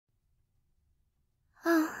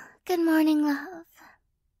Good morning, love.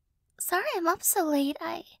 Sorry I'm up so late.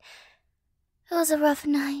 It was a rough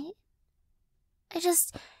night.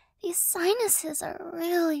 These sinuses are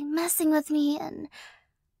really messing with me and,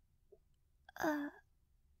 uh,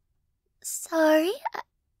 sorry.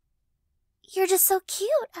 You're just so cute.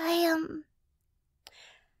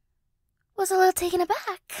 Was a little taken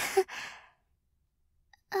aback.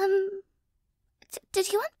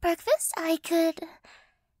 Did you want breakfast? I could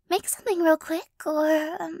make something real quick,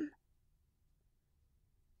 or,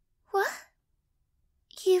 what?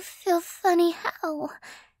 You feel funny how?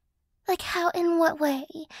 Like how, in what way?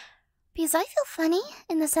 Because I feel funny,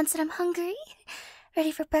 in the sense that I'm hungry,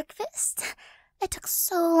 ready for breakfast. It took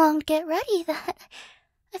so long to get ready that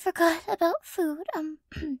I forgot about food.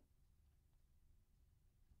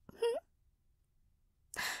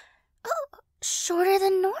 Oh, shorter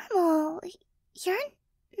than normal. You're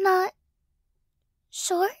not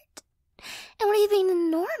short? And what do you mean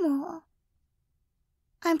normal?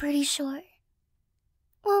 I'm pretty short.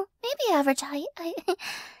 Well, maybe average height. I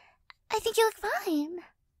think you look fine.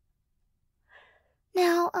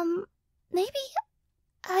 Now, maybe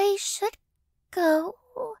I should go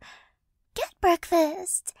get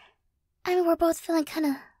breakfast. I mean, we're both feeling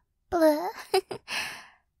kinda blah.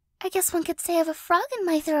 I guess one could say I have a frog in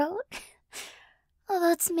my throat.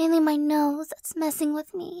 Although it's mainly my nose that's messing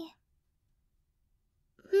with me.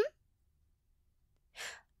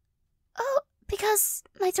 Oh, because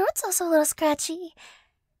my throat's also a little scratchy.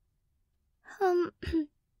 I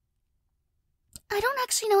don't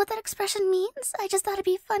actually know what that expression means. I just thought it'd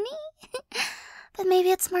be funny. But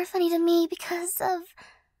maybe it's more funny to me because of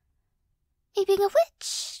me being a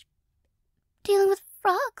witch. Dealing with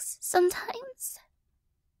frogs sometimes.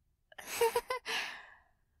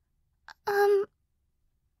 No,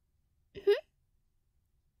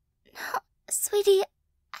 sweetie,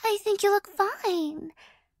 I think you look fine.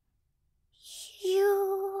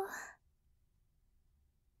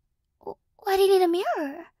 Why do you need a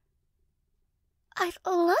mirror? I'd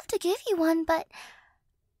love to give you one, but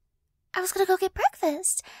I was gonna go get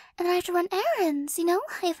breakfast, and then I have to run errands, you know?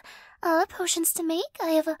 I have a lot of potions to make, I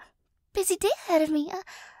have a busy day ahead of me, a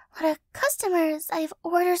lot of customers, I have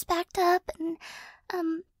orders backed up, and,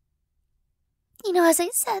 as I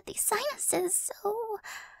said, these sinuses, so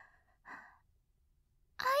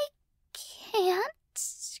I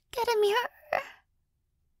can't get a mirror.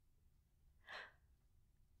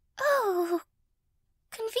 Oh,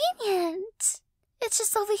 convenient. It's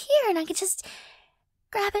just over here and I can just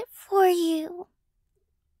grab it for you.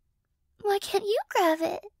 Why can't you grab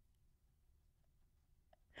it?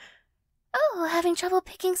 Oh, having trouble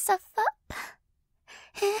picking stuff up?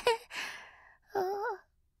 Oh.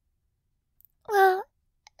 Well,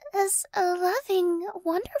 as a loving,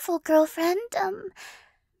 wonderful girlfriend, of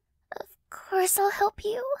course I'll help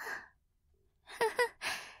you.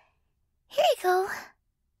 Here you go.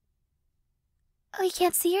 Oh, you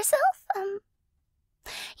can't see yourself?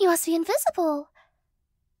 You must be invisible.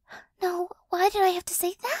 No, why did I have to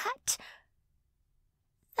say that?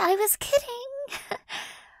 I was kidding.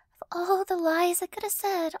 Of all the lies I could have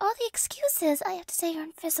said, all the excuses, I have to say you're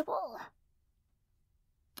invisible.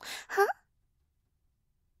 Huh?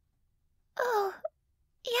 Oh,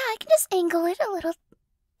 yeah, I can just angle it a little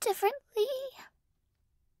differently.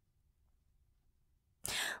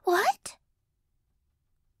 What?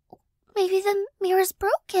 Maybe the mirror's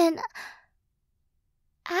broken.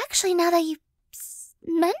 Actually, now that you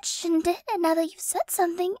mentioned it, and now that you've said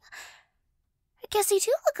something, I guess you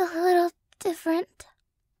do look a little different.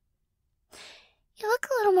 You look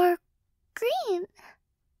a little more green.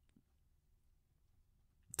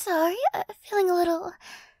 Sorry, I'm feeling a little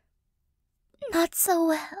not so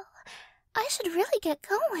well. I should really get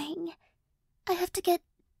going. I have to get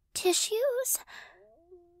tissues.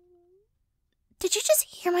 Did you just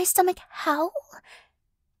hear my stomach howl?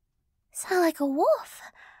 Sound like a wolf.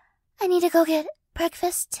 I need to go get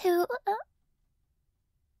breakfast too.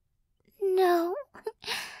 No.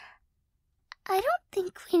 I don't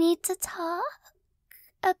think we need to talk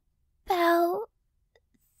about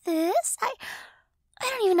this. I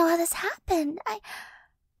don't even know how this happened. I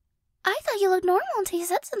thought you looked normal until you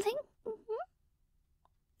said something.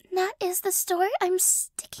 That is the story I'm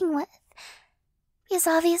sticking with. Because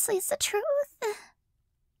obviously it's the truth.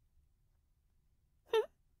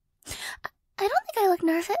 I don't think I look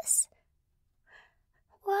nervous.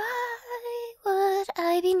 Why would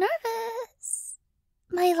I be nervous,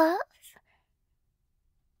 my love?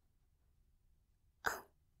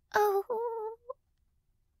 Oh,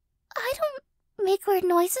 I don't make weird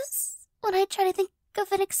noises when I try to think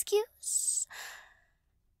of an excuse.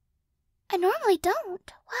 I normally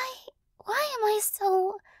don't. Why am I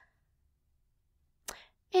so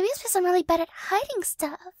Maybe it's because I'm really bad at hiding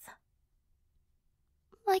stuff.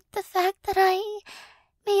 Like the fact that I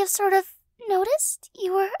may have sort of noticed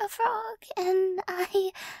you were a frog, and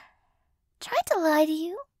I tried to lie to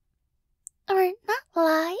you. Or not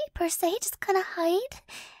lie, per se, just kinda hide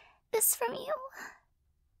this from you.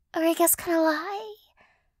 Or I guess kinda lie.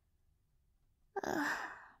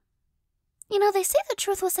 They say the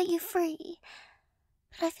truth will set you free.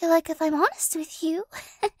 But I feel like if I'm honest with you,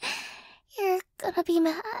 you're gonna be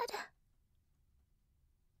mad.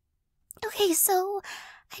 Okay, so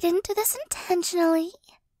I didn't do this intentionally.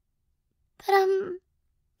 But,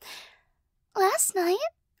 last night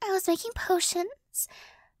I was making potions.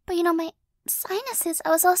 But my sinuses, I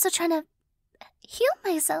was also trying to heal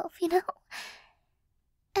myself. And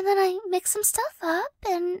then I mixed some stuff up,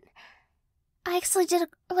 and I actually did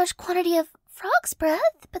a large quantity of frog's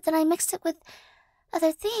breath, but then I mixed it with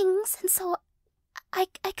other things, and so I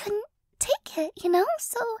couldn't take it.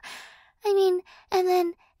 So,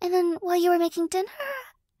 and then while you were making dinner,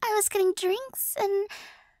 I was getting drinks, and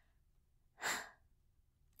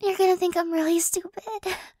you're gonna think I'm really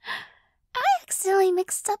stupid. I accidentally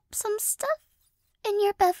mixed up some stuff in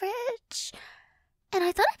your beverage, and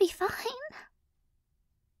I thought it'd be fine.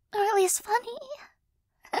 Or at least funny.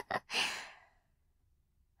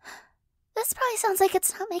 This probably sounds like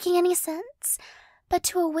it's not making any sense, but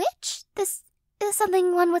to a witch, this is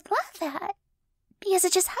something one would laugh at, because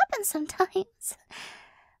it just happens sometimes.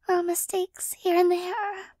 Little mistakes here and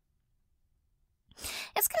there.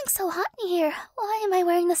 It's getting so hot in here. Why am I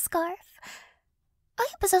wearing this scarf? Oh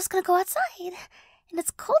yeah, because I was gonna go outside, and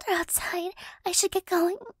it's colder outside. I should get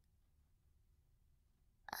going.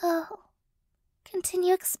 Oh,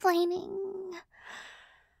 continue explaining.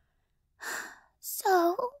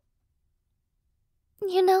 So,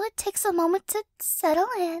 it takes a moment to settle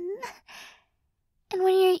in. And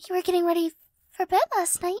when you were getting ready for bed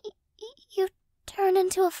last night, you turned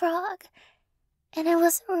into a frog. And it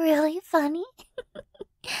was really funny.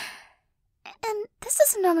 And this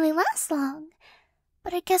doesn't normally last long.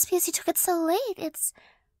 But I guess because you took it so late, it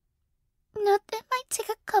might take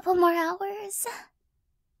a couple more hours.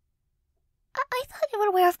 I thought it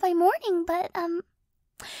would wear off by morning, but,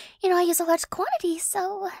 I use a large quantity,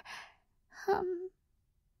 so,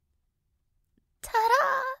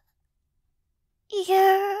 ta-da!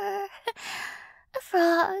 You're a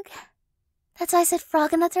frog. That's why I said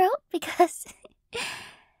frog in the throat, because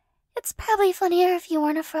it's probably funnier if you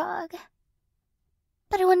weren't a frog.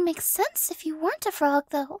 But it wouldn't make sense if you weren't a frog,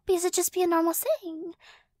 though, because it'd just be a normal thing.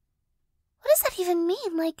 What does that even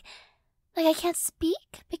mean? Like I can't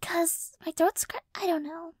speak because my throat's I don't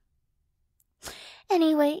know.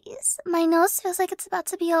 Anyways, my nose feels like it's about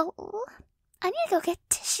to be all... I need to go get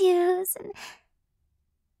tissues and...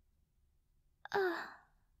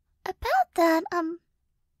 About that, an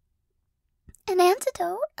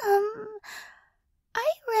antidote, I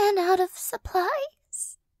ran out of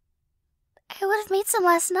supplies. I would have made some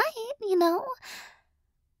last night,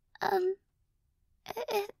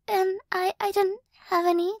 and I didn't have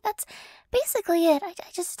any. That's basically it.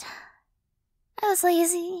 I was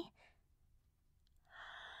lazy.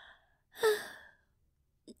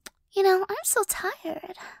 I'm so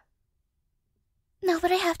tired. No,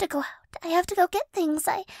 but I have to go out. I have to go get things.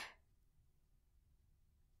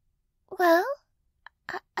 Well,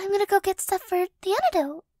 I'm gonna go get stuff for the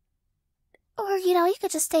antidote. Or, you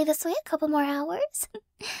could just stay this way a couple more hours.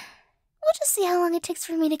 We'll just see how long it takes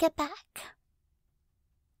for me to get back.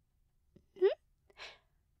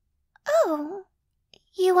 Oh,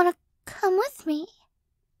 you wanna come with me?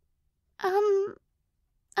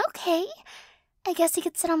 Okay. I guess you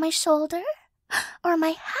could sit on my shoulder. Or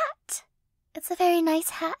my hat. It's a very nice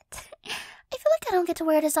hat. I feel like I don't get to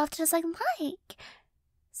wear it as often as I'd like.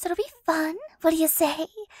 So it'll be fun. What do you say?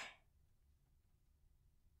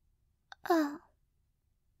 Oh.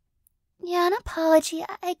 Yeah, an apology.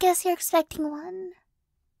 I guess you're expecting one.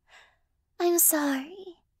 I'm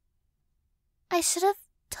sorry. I should have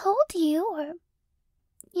told you, or...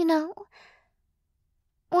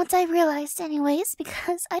 Once I realized anyways,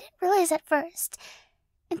 because I didn't realize at first.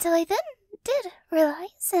 Until I then did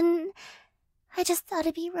realize, and I just thought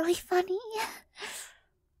it'd be really funny.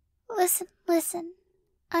 Listen.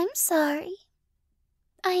 I'm sorry.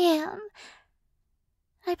 I am.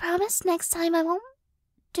 I promise next time I won't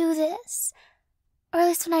do this. Or at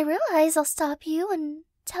least when I realize, I'll stop you and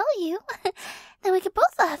tell you. Then we could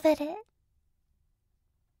both laugh at it.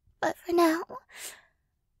 But for now,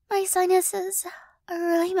 my sinuses are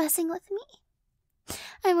really messing with me.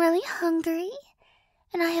 I'm really hungry,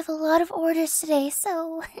 and I have a lot of orders today,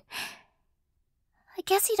 so I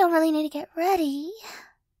guess you don't really need to get ready,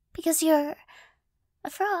 because you're a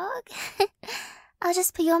frog. I'll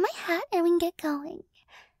just put you on my hat and we can get going.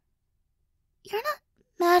 You're not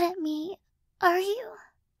mad at me, are you?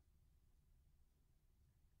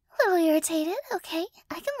 A little irritated, okay,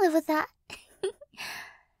 I can live with that.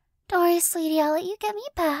 Don't worry, sweetie, I'll let you get me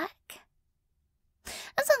back.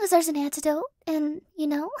 As long as there's an antidote, and,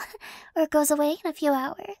 or it goes away in a few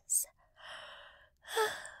hours.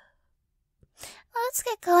 Let's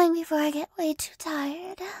get going before I get way too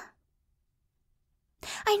tired.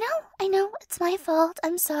 I know, it's my fault,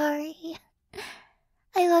 I'm sorry.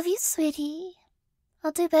 I love you, sweetie.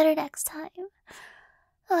 I'll do better next time.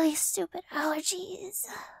 Oh, these stupid allergies.